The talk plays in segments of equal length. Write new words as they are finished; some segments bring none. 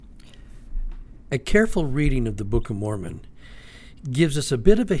A careful reading of the Book of Mormon gives us a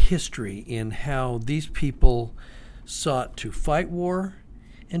bit of a history in how these people sought to fight war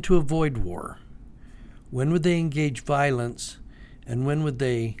and to avoid war. When would they engage violence, and when would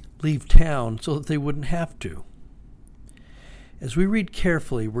they leave town so that they wouldn't have to? As we read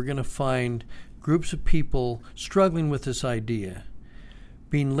carefully, we're going to find groups of people struggling with this idea,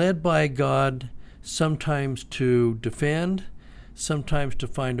 being led by God sometimes to defend, sometimes to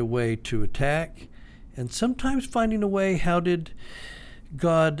find a way to attack, and sometimes finding a way how did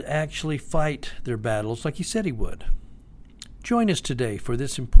God actually fight their battles like he said he would. Join us today for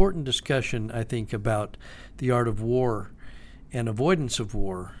this important discussion, I think, about the art of war and avoidance of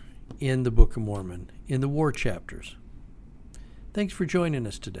war in the Book of Mormon, in the war chapters. Thanks for joining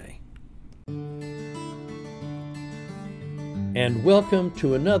us today. And welcome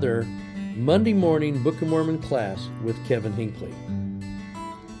to another Monday morning Book of Mormon class with Kevin Hinckley.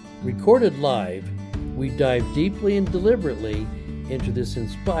 Recorded live, we dive deeply and deliberately into this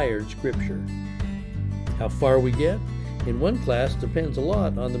inspired scripture. How far we get in one class depends a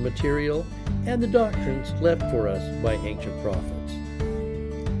lot on the material and the doctrines left for us by ancient prophets.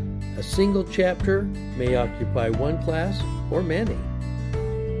 A single chapter may occupy one class or many.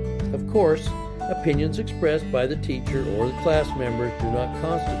 Of course, opinions expressed by the teacher or the class members do not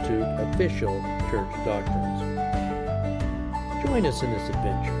constitute official church doctrines. Join us in this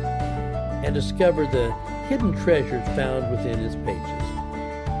adventure and discover the hidden treasures found within its pages.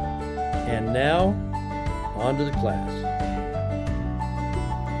 And now, on to the class.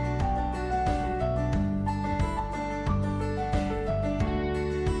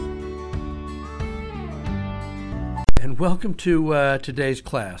 And welcome to today's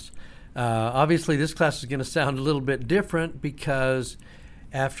class. Obviously, this class is going to sound a little bit different because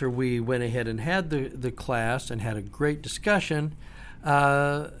after we went ahead and had the class and had a great discussion,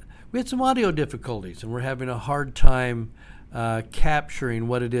 we had some audio difficulties, and we're having a hard time capturing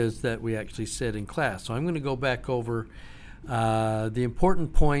what it is that we actually said in class. So I'm going to go back over the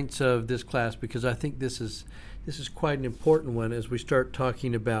important points of this class because I think this is quite an important one as we start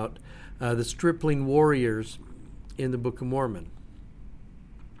talking about the stripling warriors in the Book of Mormon.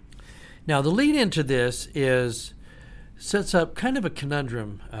 Now, the lead into this sets up kind of a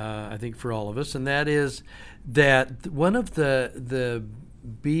conundrum, I think, for all of us, and that is that one of the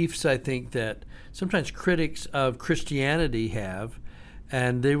beefs, I think, that sometimes critics of Christianity have,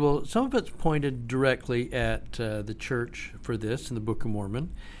 and some of it's pointed directly at the church for this in the Book of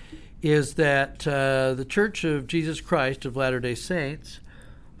Mormon, is that the Church of Jesus Christ of Latter-day Saints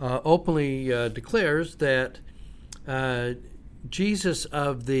openly declares that Jesus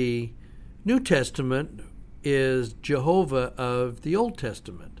of the New Testament is Jehovah of the Old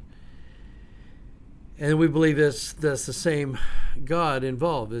Testament. And we believe that's the same God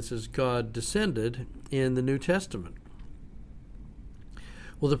involved. This is God descended in the New Testament.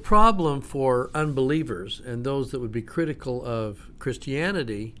 Well, the problem for unbelievers and those that would be critical of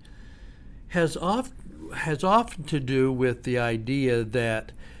Christianity has often to do with the idea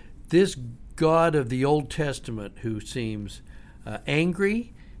that this God of the Old Testament, who seems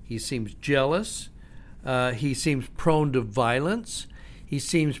angry, he seems jealous, he seems prone to violence, he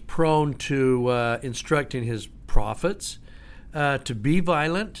seems prone to instructing his prophets to be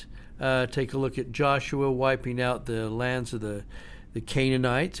violent. Take a look at Joshua wiping out the lands of the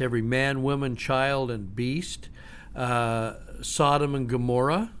Canaanites, every man, woman, child, and beast. Sodom and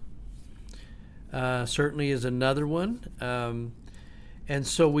Gomorrah certainly is another one. And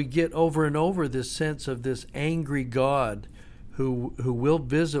so we get over and over this sense of this angry God who will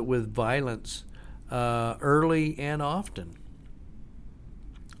visit with violence early and often.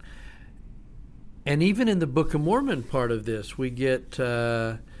 And even in the Book of Mormon part of this, we get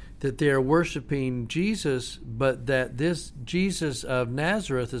that they are worshiping Jesus, but that this Jesus of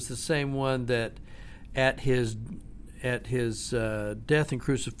Nazareth is the same one that at his death and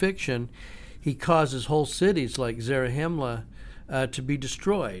crucifixion, he causes whole cities like Zarahemla to be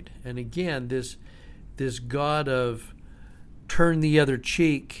destroyed. And again, this God of turn the other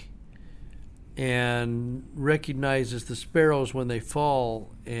cheek and recognizes the sparrows when they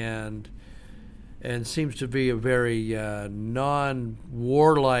fall and seems to be a very non-warlike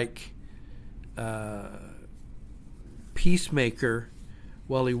peacemaker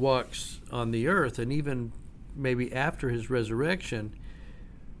while he walks on the earth, and even maybe after his resurrection.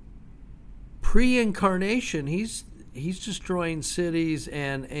 Pre-incarnation, he's destroying cities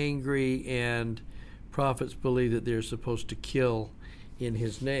and angry, and prophets believe that they're supposed to kill in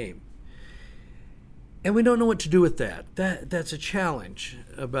his name. And we don't know what to do with that. That's a challenge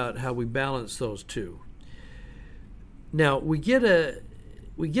about how we balance those two. Now, we get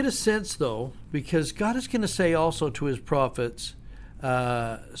we get a sense, though, because God is going to say also to his prophets,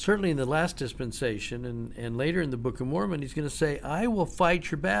 certainly in the last dispensation and later in the Book of Mormon, he's going to say, I will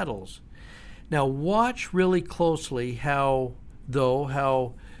fight your battles. Now, watch really closely how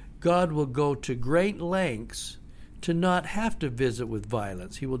God will go to great lengths to not have to visit with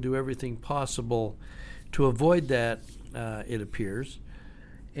violence. He will do everything possible to avoid that, it appears.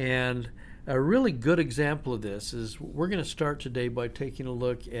 And a really good example of this is we're going to start today by taking a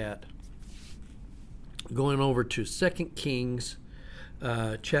look at going over to 2 Kings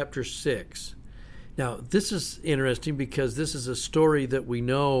chapter 6. Now, this is interesting because this is a story that we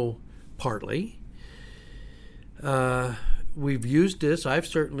know partly. We've used this. I've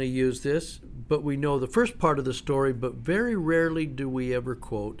certainly used this, but we know the first part of the story, but very rarely do we ever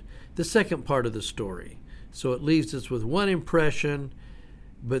quote the second part of the story. So it leaves us with one impression,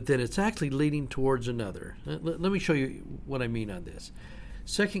 but then it's actually leading towards another. Let me show you what I mean on this.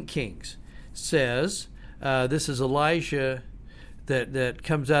 2 Kings says, this is Elijah that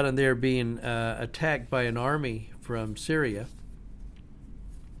comes out in there being attacked by an army from Syria.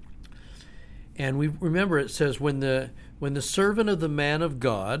 And we remember it says, when the servant of the man of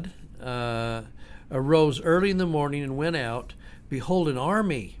God arose early in the morning and went out, behold, an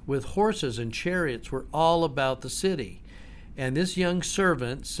army with horses and chariots were all about the city. And this young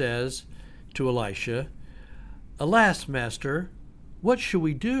servant says to Elisha, Alas, master, what shall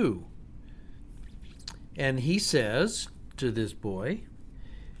we do? And he says to this boy,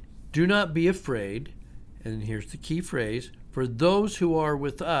 Do not be afraid. And here's the key phrase, for those who are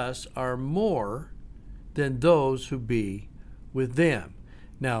with us are more than those who be with them.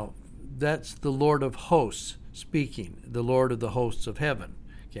 Now, that's the Lord of hosts speaking, the Lord of the hosts of heaven.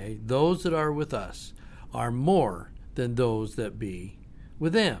 Okay, those that are with us are more than those that be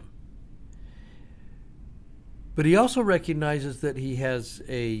with them. But he also recognizes that he has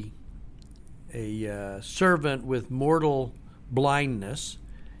a servant with mortal blindness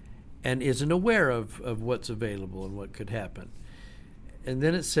and isn't aware of what's available and what could happen. And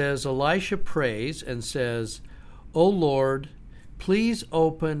then it says, Elisha prays and says, O Lord, please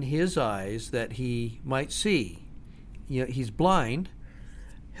open his eyes that he might see. You know, he's blind.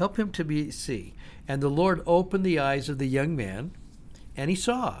 Help him to see. And the Lord opened the eyes of the young man, and he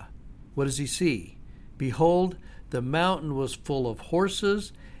saw. What does he see? Behold, the mountain was full of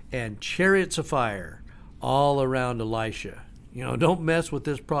horses and chariots of fire all around Elisha. You know, don't mess with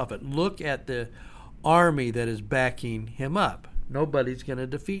this prophet. Look at the army that is backing him up. Nobody's going to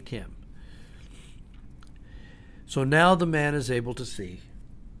defeat him. So now the man is able to see,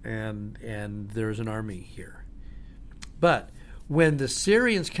 and there's an army here. But when the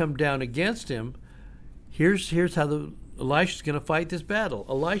Syrians come down against him, here's how Elisha's going to fight this battle.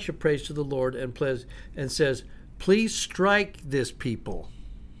 Elisha prays to the Lord and says, Please strike this people.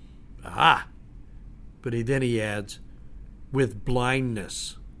 Aha! But then he adds, with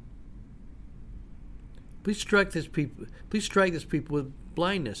blindness. Please strike this people with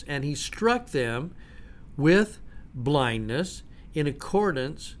blindness. And he struck them with blindness in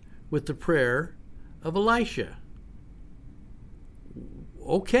accordance with the prayer of Elisha.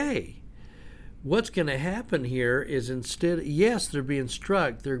 Okay. What's going to happen here is instead, yes, they're being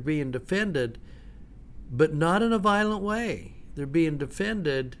struck, they're being defended, but not in a violent way. They're being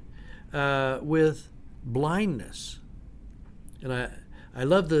defended with blindness. And I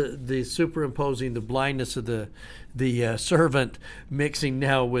love the superimposing the blindness of the servant mixing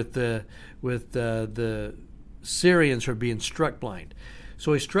now with the Syrians who are being struck blind.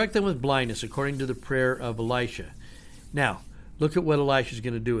 So he struck them with blindness according to the prayer of Elisha. Now, look at what Elisha is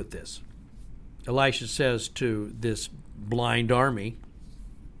going to do with this. Elisha says to this blind army,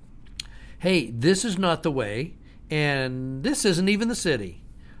 Hey, this is not the way, and this isn't even the city.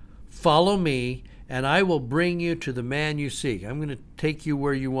 Follow me, and I will bring you to the man you seek. I'm going to take you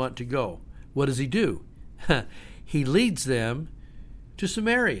where you want to go. What does he do? He leads them to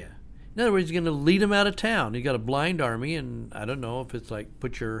Samaria. In other words, he's going to lead them out of town. You've got a blind army, and I don't know if it's like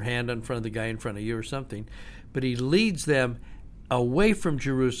put your hand in front of the guy in front of you or something, but he leads them away from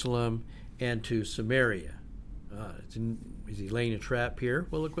Jerusalem and to Samaria. Is he laying a trap here?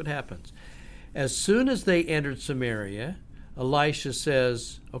 Well, look what happens. As soon as they entered Samaria, Elisha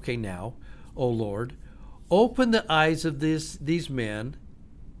says, Okay, now, O Lord, open the eyes of these men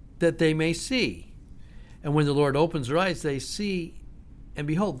that they may see. And when the Lord opens their eyes, they see, and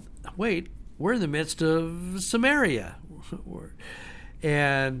behold, wait, we're in the midst of Samaria.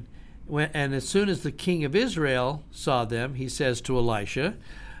 And as soon as the king of Israel saw them, he says to Elisha,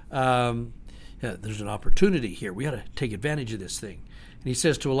 there's an opportunity here. We got to take advantage of this thing. And he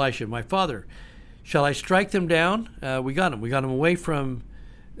says to Elisha, My father, shall I strike them down? We got them. We got them away from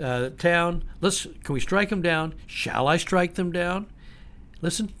town. Can we strike them down? Shall I strike them down?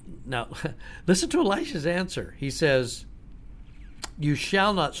 Listen now. Listen to Elisha's answer. He says, "You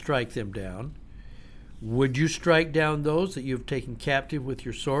shall not strike them down. Would you strike down those that you have taken captive with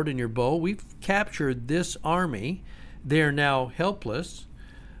your sword and your bow? We've captured this army. They are now helpless.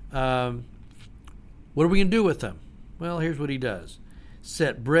 What are we going to do with them?" Well, here's what he does.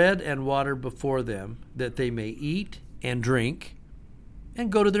 "Set bread and water before them, that they may eat and drink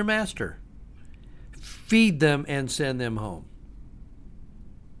and go to their master. Feed them and send them home."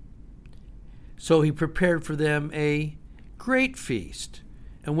 So he prepared for them a great feast.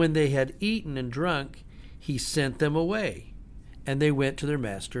 And when they had eaten and drunk, he sent them away, and they went to their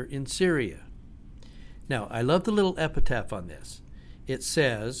master in Syria. Now, I love the little epitaph on this. It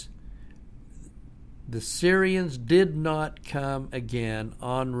says, "The Syrians did not come again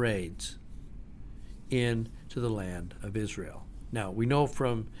on raids into the land of Israel." Now, we know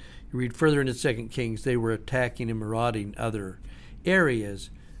from, you read further into 2 Kings, they were attacking and marauding other areas,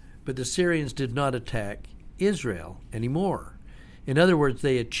 but the Syrians did not attack Israel anymore. In other words,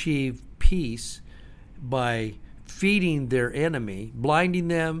 they achieved peace by feeding their enemy, blinding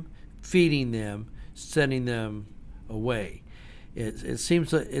them, feeding them, sending them away. It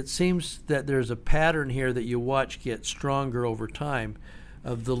seems that there's a pattern here that you watch get stronger over time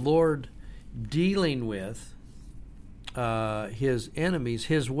of the Lord dealing with his enemies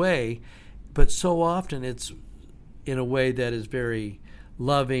his way, but so often it's in a way that is very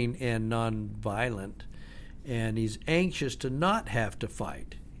loving and non-violent, and he's anxious to not have to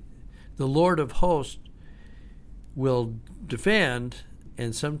fight. The Lord of hosts will defend,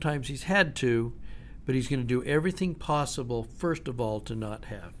 and sometimes he's had to, but he's going to do everything possible, first of all, to not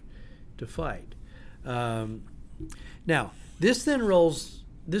have to fight. Now,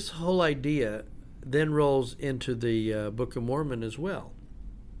 this whole idea then rolls into the Book of Mormon as well.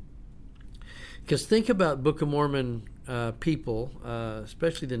 Because think about Book of Mormon people,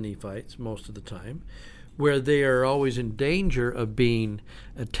 especially the Nephites most of the time, where they are always in danger of being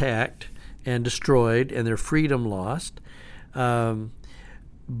attacked and destroyed and their freedom lost.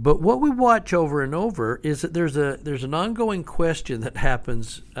 But what we watch over and over is that there's an ongoing question that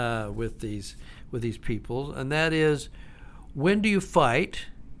happens with these people, and that is, when do you fight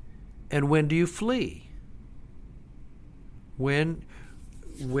and when do you flee? When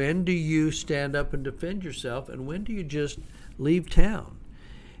do you stand up and defend yourself, and when do you just leave town?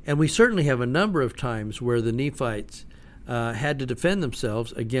 And we certainly have a number of times where the Nephites had to defend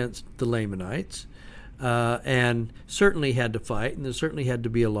themselves against the Lamanites, and certainly had to fight, and there certainly had to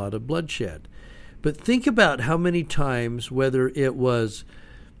be a lot of bloodshed. But think about how many times, whether it was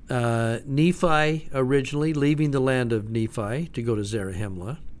Nephi originally leaving the land of Nephi to go to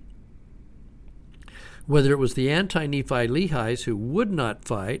Zarahemla, whether it was the anti-Nephi Lehis who would not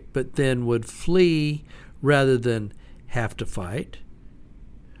fight, but then would flee rather than have to fight,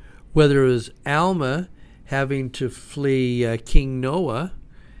 whether it was Alma having to flee King Noah,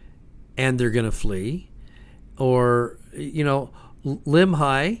 and they're going to flee, or,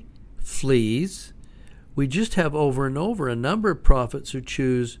 Limhi flees. We just have over and over a number of prophets who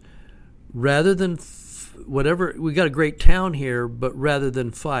choose, rather than we got a great town here, but rather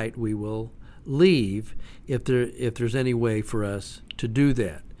than fight, we will leave if there's any way for us to do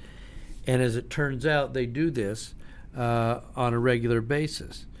that. And as it turns out, they do this on a regular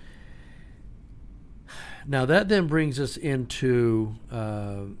basis. Now that then brings us into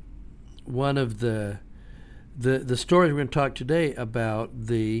one of the stories we're going to talk today about,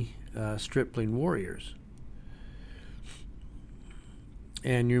 the stripling warriors.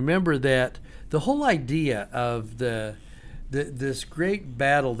 And you remember that the whole idea of this great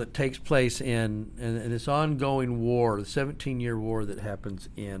battle that takes place in this ongoing war, the 17-year war that happens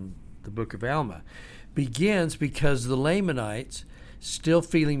in the Book of Alma, begins because the Lamanites, still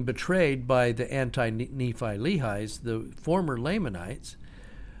feeling betrayed by the anti-Nephi Lehis, the former Lamanites,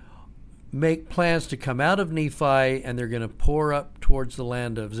 make plans to come out of Nephi, and they're going to pour up towards the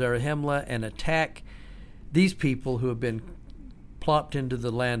land of Zarahemla and attack these people who have been plopped into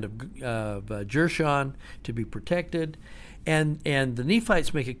the land of Jershon to be protected. And the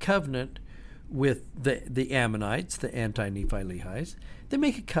Nephites make a covenant with the Ammonites, the anti-Nephi Lehis. They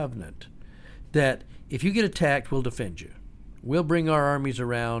make a covenant that if you get attacked, we'll defend you. We'll bring our armies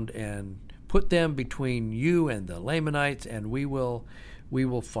around and put them between you and the Lamanites, and we will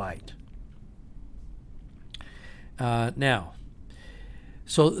fight. Now,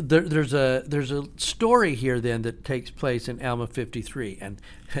 so there's a story here then that takes place in Alma 53, and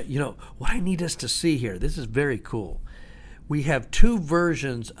what I need us to see here. This is very cool. We have two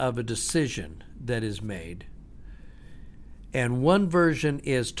versions of a decision that is made, And one version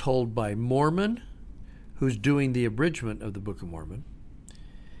is told by Mormon, who's doing the abridgment of the Book of Mormon.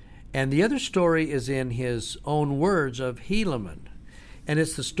 And the other story is in his own words of Helaman. And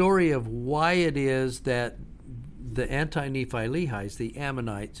it's the story of why it is that the anti-Nephi-Lehi's, the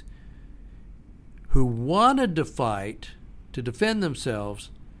Ammonites, who wanted to fight to defend themselves,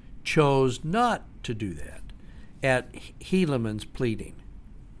 chose not to do that at Helaman's pleading.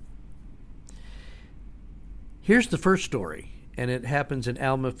 Here's the first story, and it happens in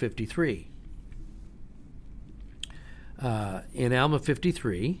Alma 53. In Alma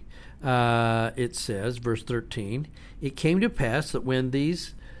 53, it says, verse 13, "It came to pass that when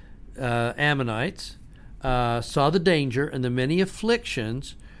these Ammonites saw the danger and the many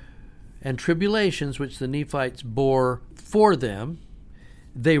afflictions and tribulations which the Nephites bore for them,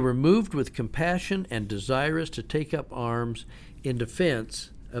 they were moved with compassion and desirous to take up arms in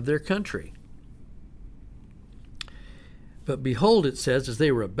defense of their country. But behold," it says, "as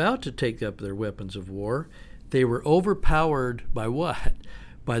they were about to take up their weapons of war, they were overpowered by what?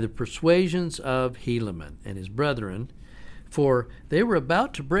 By the persuasions of Helaman and his brethren, for they were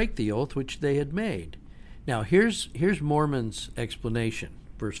about to break the oath which they had made." Now here's Mormon's explanation,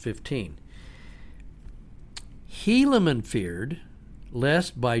 verse 15. "Helaman feared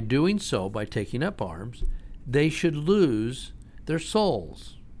lest by doing so, by taking up arms, they should lose their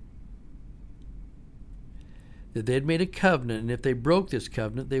souls. That they had made a covenant, and if they broke this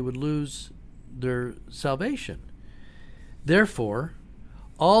covenant, they would lose their salvation. Therefore,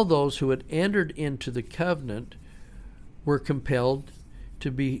 all those who had entered into the covenant were compelled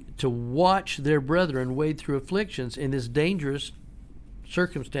to watch their brethren wade through afflictions in this dangerous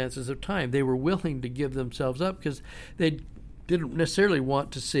circumstances of time. They were willing to give themselves up because they didn't necessarily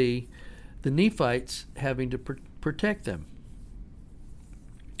want to see the Nephites having to protect them.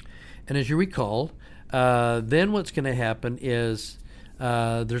 And as you recall, then what's going to happen is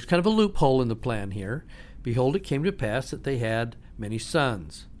there's kind of a loophole in the plan here. "Behold, it came to pass that they had many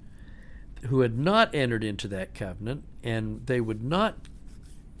sons who had not entered into that covenant, and they would not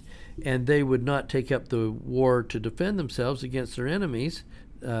take up the war to defend themselves against their enemies.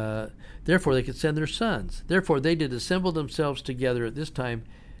 Therefore they could send their sons. Therefore they did assemble themselves together at this time,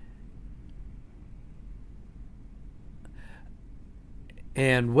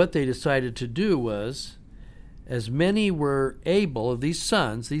 and what they decided to do was, as many were able of these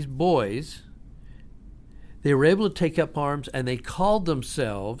sons, these boys, they were able to take up arms, and they called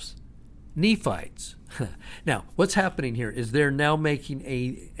themselves Nephites." Now, what's happening here is they're now making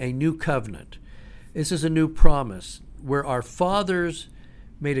a new covenant. This is a new promise where our fathers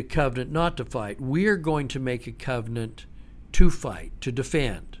made a covenant not to fight. We're going to make a covenant to fight, to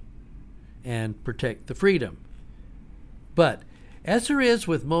defend, and protect the freedom. But as there is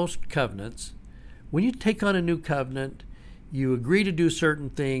with most covenants, when you take on a new covenant, you agree to do certain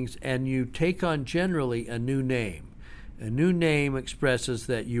things, and you take on generally a new name. A new name expresses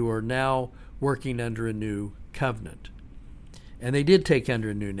that you are now working under a new covenant. And they did take under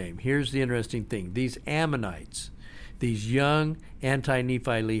a new name. Here's the interesting thing. These Ammonites, these young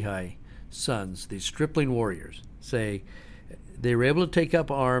anti-Nephi-Lehi sons, these stripling warriors, say they were able to take up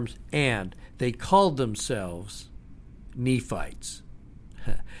arms, and they called themselves Nephites.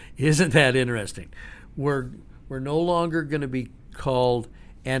 Isn't that interesting? We're no longer going to be called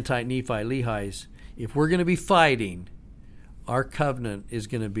anti-Nephi-Lehi's. If we're going to be fighting, our covenant is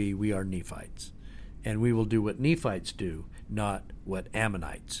going to be we are Nephites. And we will do what Nephites do, not what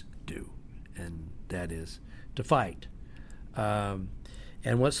Ammonites do. And that is to fight. And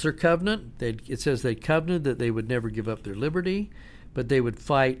what's their covenant? It says they covenanted that they would never give up their liberty, but they would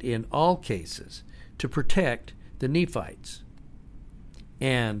fight in all cases to protect the Nephites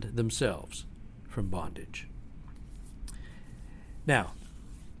and themselves from bondage. Now,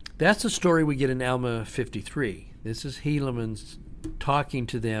 that's the story we get in Alma 53. This is Helaman's talking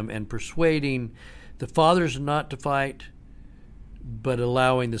to them and persuading the fathers not to fight, but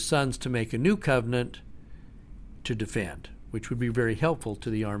allowing the sons to make a new covenant to defend, which would be very helpful to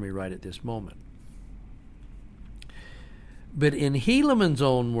the army right at this moment. But in Helaman's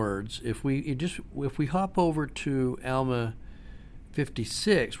own words, if we hop over to Alma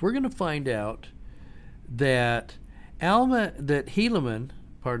 56, we're going to find out that Helaman,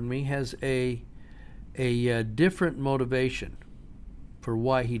 has a different motivation for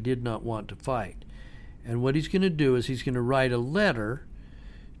why he did not want to fight. And what he's going to do is he's going to write a letter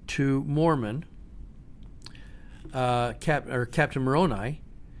to Mormon, Captain Moroni,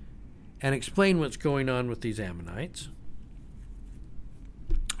 and explain what's going on with these Ammonites,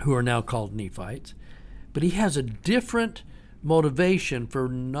 who are now called Nephites. But he has a different motivation for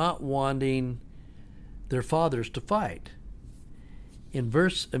not wanting their fathers to fight. In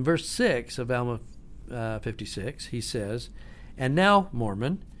verse 6 of Alma 56, he says, "And now,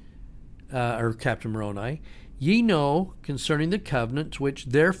 Mormon, or Captain Moroni, ye know concerning the covenants which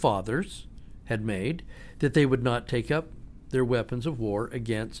their fathers had made, that they would not take up their weapons of war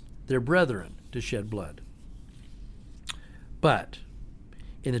against their brethren to shed blood. But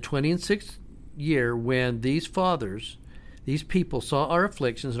in the 26th year, when these fathers, these people saw our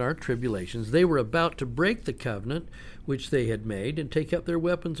afflictions and our tribulations, they were about to break the covenant which they had made and take up their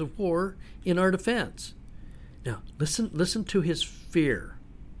weapons of war in our defense." Now, listen to his fear.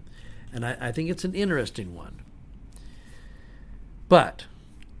 And I think it's an interesting one. "But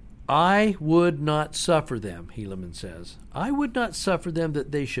I would not suffer them," Helaman says. "I would not suffer them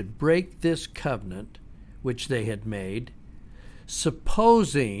that they should break this covenant which they had made,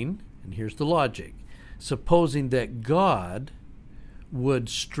 supposing," and here's the logic, "supposing that God would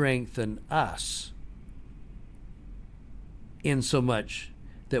strengthen us, insomuch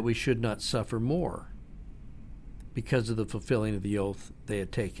that we should not suffer more because of the fulfilling of the oath they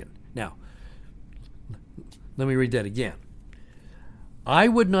had taken." Now, let me read that again. "I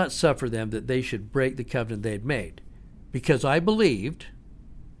would not suffer them that they should break the covenant they had made, because I believed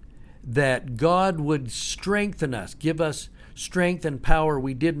that God would strengthen us, give us strength and power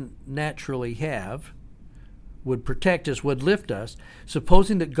we didn't naturally have, would protect us, would lift us,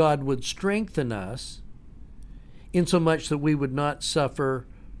 supposing that God would strengthen us insomuch that we would not suffer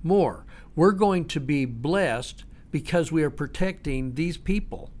more." We're going to be blessed because we are protecting these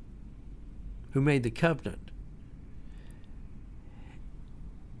people who made the covenant.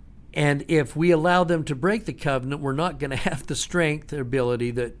 And if we allow them to break the covenant, we're not going to have the strength or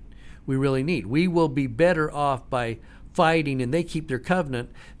ability that we really need. We will be better off by fighting and they keep their covenant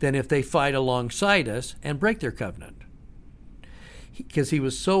than if they fight alongside us and break their covenant. Because he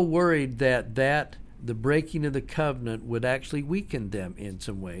was so worried that the breaking of the covenant would actually weaken them in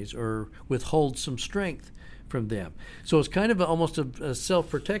some ways or withhold some strength from them. So it's kind of almost a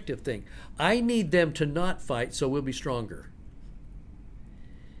self-protective thing. I need them to not fight so we'll be stronger.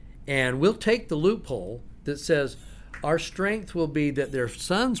 And we'll take the loophole that says our strength will be that their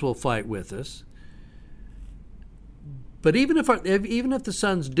sons will fight with us. But even if the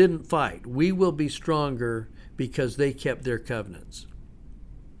sons didn't fight, we will be stronger because they kept their covenants.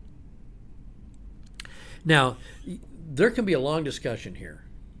 Now, there can be a long discussion here,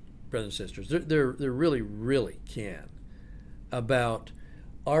 brothers and sisters. There really, really can, about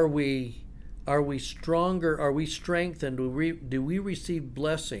are we stronger? Are we strengthened? Do we receive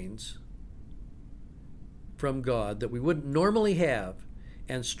blessings from God that we wouldn't normally have,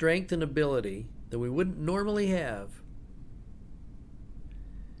 and strength and ability that we wouldn't normally have,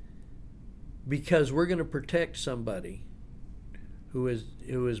 because we're going to protect somebody who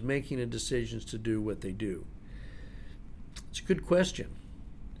is making a decisions to do what they do? It's a good question,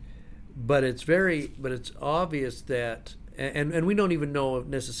 but it's obvious that. And we don't even know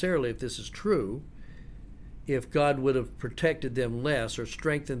necessarily if this is true, if God would have protected them less or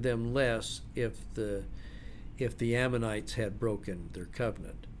strengthened them less if the Ammonites had broken their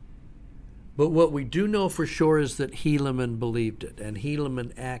covenant. But what we do know for sure is that Helaman believed it, and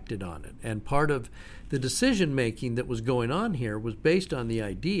Helaman acted on it. And part of the decision-making that was going on here was based on the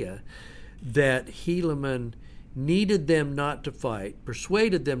idea that Helaman needed them not to fight,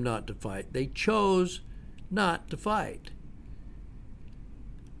 persuaded them not to fight. They chose not to fight,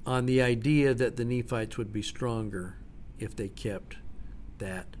 on the idea that the Nephites would be stronger if they kept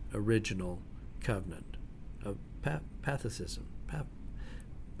that original covenant of pacifism,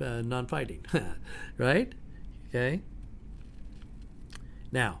 non-fighting, right? Okay.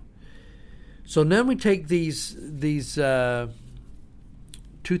 Now, so then we take these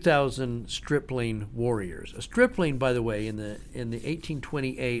 2,000 stripling warriors. A stripling, by the way, in the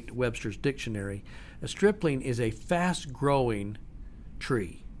 1828 Webster's Dictionary, a stripling is a fast-growing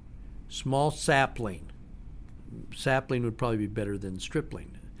tree, small sapling. Sapling would probably be better than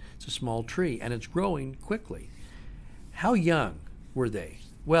stripling. It's a small tree, and it's growing quickly. How young were they?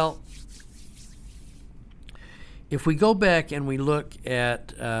 Well, if we go back and we look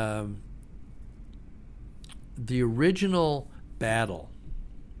at the original battle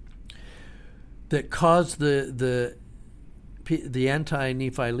that caused the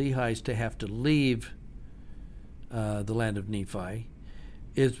anti-Nephi Lehis to have to leave the land of Nephi,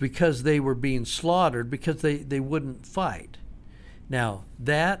 is because they were being slaughtered because they wouldn't fight. Now,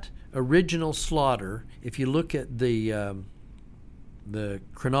 that original slaughter, if you look at the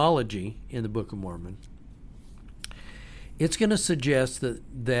chronology in the Book of Mormon, it's going to suggest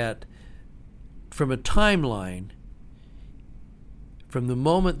that from a timeline, from the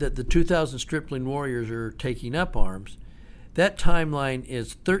moment that the 2,000 stripling warriors are taking up arms, That timeline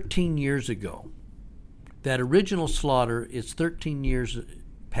is 13 years ago. That original slaughter is 13 years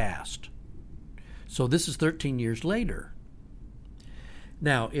past. So this is 13 years later.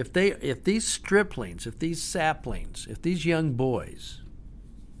 Now, if these striplings, if these saplings, if these young boys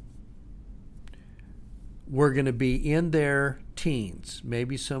were going to be in their teens,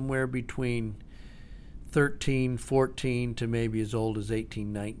 maybe somewhere between 13, 14 to maybe as old as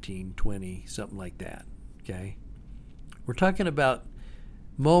 18, 19, 20, something like that, okay? We're talking about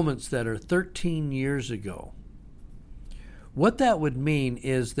moments that are 13 years ago. What that would mean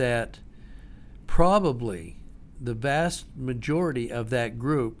is that probably the vast majority of that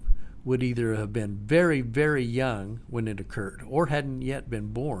group would either have been very, very young when it occurred or hadn't yet been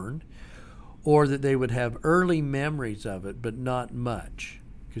born, or that they would have early memories of it, but not much,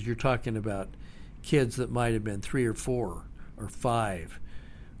 because you're talking about kids that might have been 3 or 4 or 5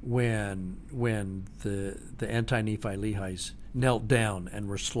 when the anti-Nephi Lehis knelt down and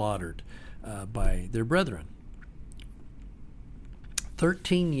were slaughtered by their brethren.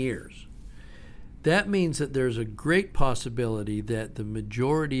 13 years. That means that there's a great possibility that the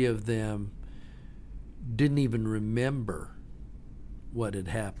majority of them didn't even remember what had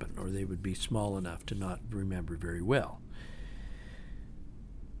happened, or they would be small enough to not remember very well.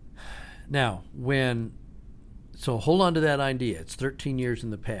 Now, so hold on to that idea. It's 13 years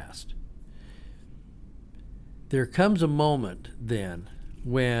in the past. There comes a moment then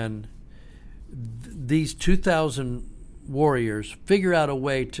when these 2,000 warriors figure out a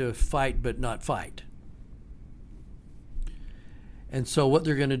way to fight but not fight. And so what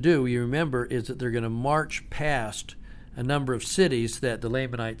they're going to do, you remember, is that they're going to march past a number of cities that the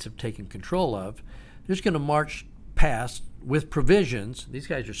Lamanites have taken control of. They're just going to march past with provisions. These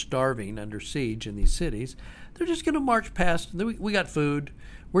guys are starving under siege in these cities. They're just going to march past. We got food.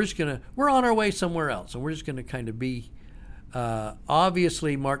 We're on our way somewhere else, and we're just going to kind of be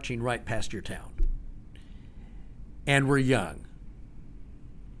obviously marching right past your town. And we're young.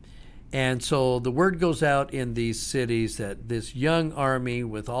 And so the word goes out in these cities that this young army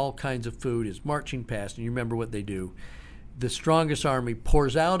with all kinds of food is marching past. And you remember what they do. The strongest army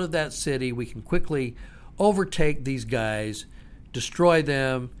pours out of that city. We can quickly overtake these guys, destroy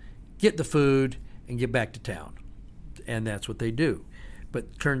them, get the food, and get back to town. And that's what they do. But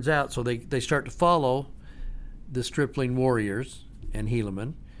it turns out, so they start to follow the stripling warriors and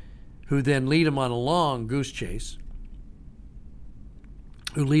Helaman, who then lead them on a long goose chase,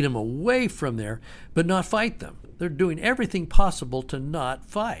 who lead them away from there, but not fight them. They're doing everything possible to not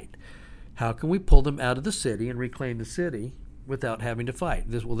fight. How can we pull them out of the city and reclaim the city without having to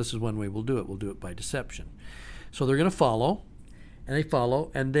fight? This is one way we'll do it. We'll do it by deception. So they're going to follow, and they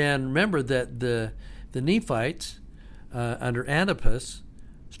follow. And then remember that the Nephites under Antipas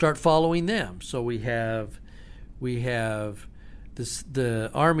start following them. So we have the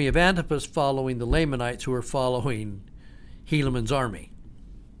army of Antipas following the Lamanites, who are following Helaman's army.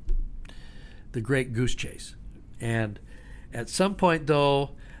 The great goose chase. And at some point,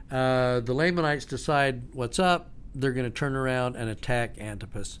 though, the Lamanites decide what's up. They're going to turn around and attack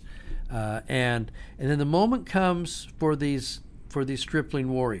Antipas. And then the moment comes for these stripling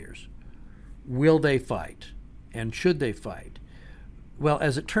warriors. Will they fight? And should they fight? Well,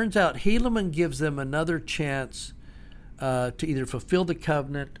 as it turns out, Helaman gives them another chance to either fulfill the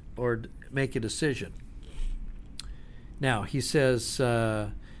covenant or make a decision. Now, he says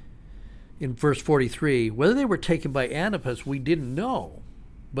in verse 43, whether they were taken by Antipas, we didn't know.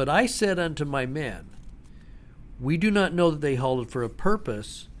 But I said unto my men, we do not know that they halted for a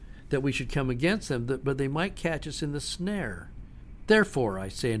purpose, that we should come against them, but they might catch us in the snare. Therefore, I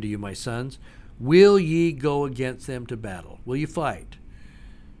say unto you, my sons, will ye go against them to battle? Will you fight?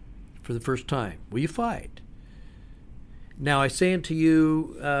 For the first time, will you fight? Now I say unto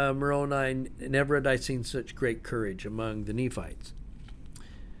you, Moroni, never had I seen such great courage among the Nephites.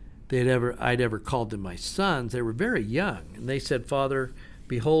 I'd ever called them my sons. They were very young. And they said, Father,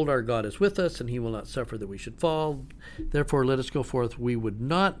 behold, our God is with us, and he will not suffer that we should fall. Therefore, let us go forth. We would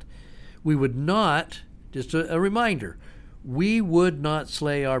not, just a reminder, we would not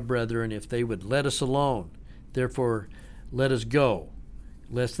slay our brethren if they would let us alone. Therefore, let us go,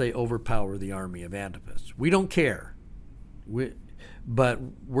 lest they overpower the army of Antipas. We don't care. But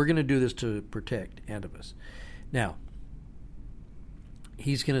we're going to do this to protect Antipas. Now,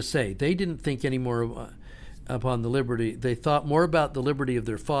 he's going to say, they didn't think any more upon the liberty. They thought more about the liberty of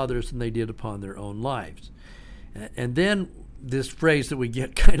their fathers than they did upon their own lives. And then this phrase that we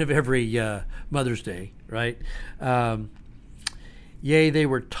get kind of every Mother's Day, right? Yea, they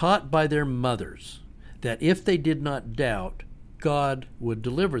were taught by their mothers that if they did not doubt, God would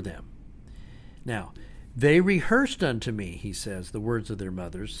deliver them. Now, They rehearsed unto me, he says, the words of their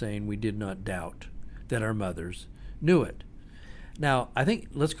mothers, saying, we did not doubt that our mothers knew it. Now, I think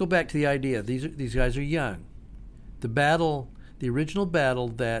let's go back to the idea. These guys are young. The original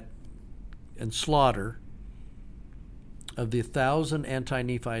battle and slaughter of the 1,000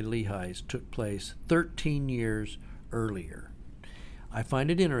 anti-Nephi Lehis took place 13 years earlier. I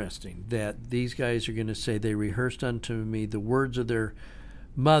find it interesting that these guys are going to say they rehearsed unto me the words of their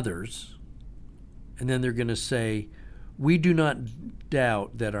mothers, and then they're going to say, we do not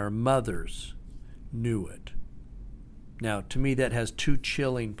doubt that our mothers knew it. Now, to me, that has two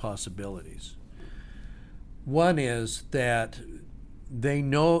chilling possibilities. One is that they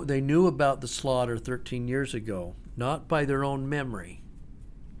knew about the slaughter 13 years ago, not by their own memory,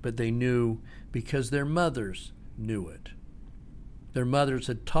 but they knew because their mothers knew it. Their mothers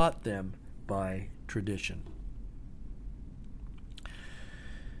had taught them by tradition.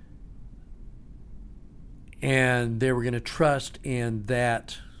 And they were going to trust in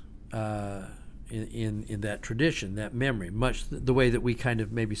that in that tradition, that memory, much the way that we kind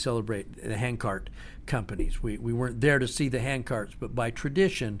of maybe celebrate the handcart companies. We weren't there to see the handcarts, but by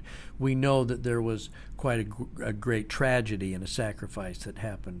tradition, we know that there was quite a great tragedy and a sacrifice that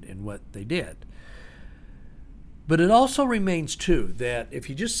happened in what they did. But it also remains, too, that if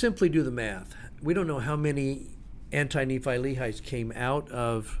you just simply do the math, we don't know how many anti-Nephi Lehis came out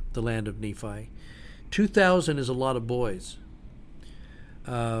of the land of Nephi. 2,000 is a lot of boys.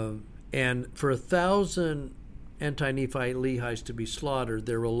 And for 1,000 anti-Nephi Lehis to be slaughtered,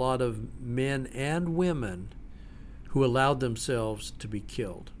 there were a lot of men and women who allowed themselves to be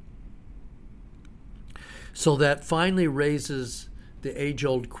killed. So that finally raises the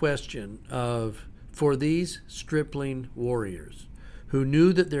age-old question of, for these stripling warriors who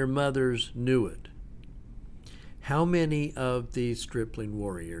knew that their mothers knew it, how many of these stripling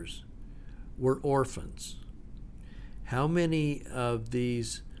warriors were orphans? How many of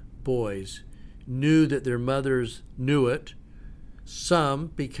these boys knew that their mothers knew it? Some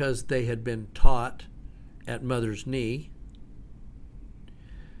because they had been taught at mother's knee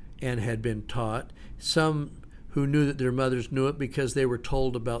and had been taught. Some who knew that their mothers knew it because they were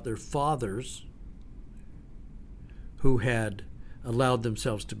told about their fathers who had allowed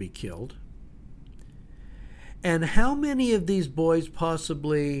themselves to be killed. And how many of these boys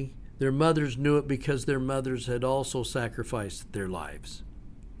possibly their mothers knew it because their mothers had also sacrificed their lives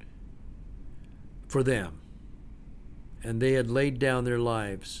for them, and they had laid down their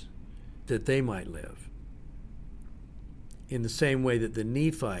lives that they might live, in the same way that the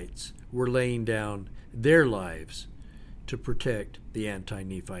Nephites were laying down their lives to protect the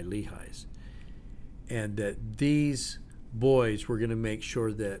anti-Nephi Lehis, and that these boys were going to make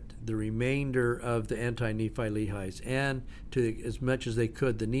sure that the remainder of the anti-Nephi Lehis, and to as much as they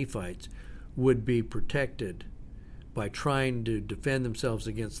could the Nephites, would be protected by trying to defend themselves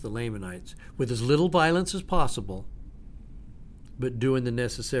against the Lamanites with as little violence as possible, but doing the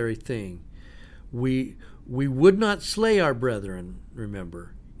necessary thing. We would not slay our brethren,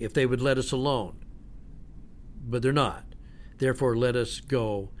 remember, if they would let us alone. But they're not. Therefore, let us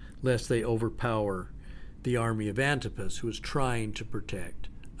go, lest they overpower the army of Antipas, who is trying to protect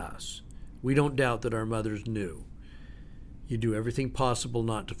us. We don't doubt that our mothers knew. You do everything possible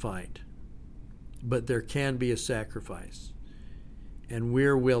not to fight. But there can be a sacrifice. And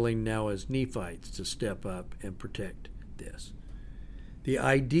we're willing now as Nephites to step up and protect this. The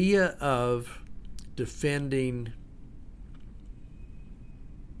idea of defending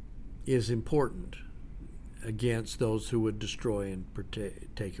is important against those who would destroy and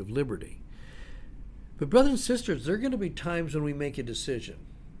partake of liberty. But brothers and sisters, there are going to be times when we make a decision.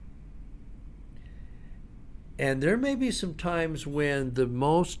 And there may be some times when the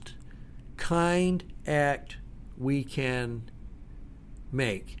most kind act we can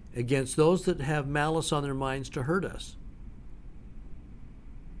make against those that have malice on their minds to hurt us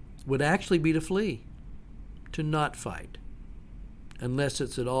would actually be to flee, to not fight, unless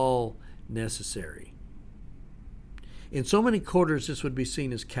it's at all necessary. In so many quarters, this would be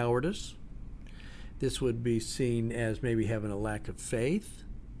seen as cowardice. This would be seen as maybe having a lack of faith.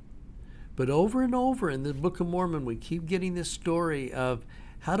 But over and over in the Book of Mormon, we keep getting this story of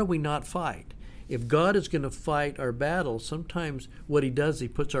how do we not fight? If God is going to fight our battles, sometimes what he does, he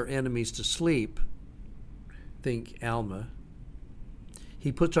puts our enemies to sleep. Think Alma.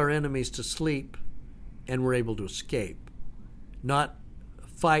 He puts our enemies to sleep and we're able to escape. Not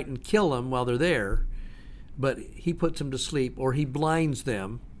fight and kill them while they're there, but he puts them to sleep or he blinds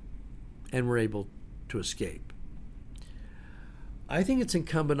them and we're able to escape. I think it's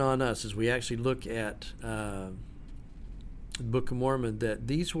incumbent on us as we actually look at the Book of Mormon that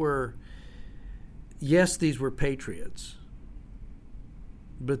these were yes, these were patriots,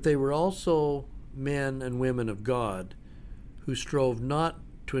 but they were also men and women of God who strove not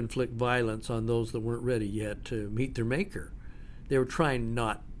to inflict violence on those that weren't ready yet to meet their Maker. They were trying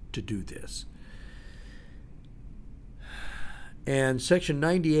not to do this. And section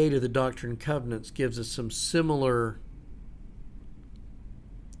 98 of the Doctrine and Covenants gives us some similar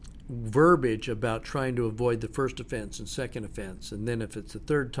verbiage about trying to avoid the first offense and second offense. And then if it's the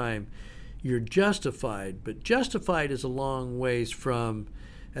third time, you're justified. But justified is a long ways from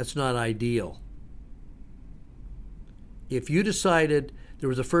that's not ideal. If you decided there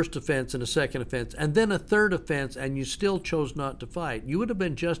was a first offense and a second offense and then a third offense and you still chose not to fight, you would have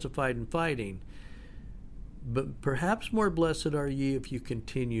been justified in fighting. But perhaps more blessed are ye if you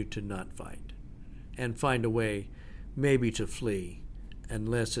continue to not fight and find a way maybe to flee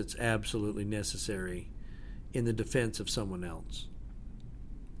unless it's absolutely necessary in the defense of someone else.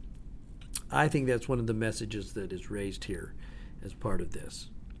 I think that's one of the messages that is raised here as part of this.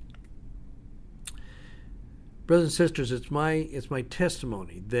 Brothers and sisters, it's my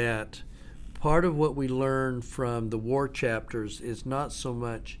testimony that part of what we learn from the war chapters is not so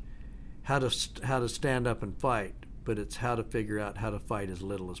much how to stand up and fight, but it's how to figure out how to fight as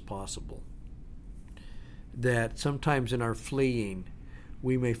little as possible. That sometimes in our fleeing,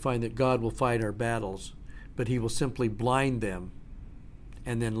 we may find that God will fight our battles, but he will simply blind them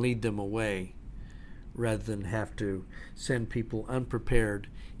and then lead them away rather than have to send people unprepared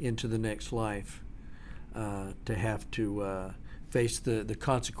into the next life to have to face the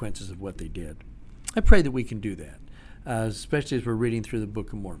consequences of what they did. I pray that we can do that, especially as we're reading through the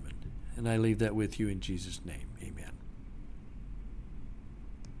Book of Mormon. And I leave that with you in Jesus' name. Amen.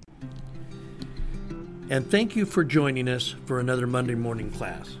 And thank you for joining us for another Monday morning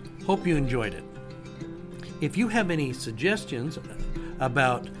class. Hope you enjoyed it. If you have any suggestions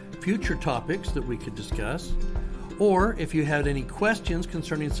about future topics that we could discuss, or if you had any questions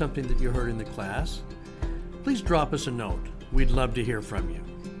concerning something that you heard in the class, please drop us a note. We'd love to hear from you.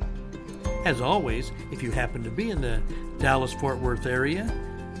 As always, if you happen to be in the Dallas-Fort Worth area,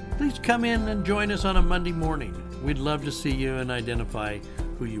 please come in and join us on a Monday morning. We'd love to see you and identify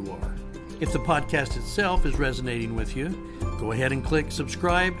who you are. If the podcast itself is resonating with you, go ahead and click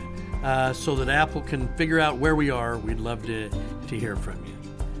subscribe so that Apple can figure out where we are. We'd love to hear from you.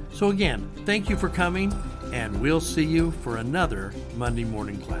 So again, thank you for coming, and we'll see you for another Monday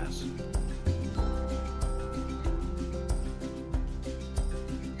morning class.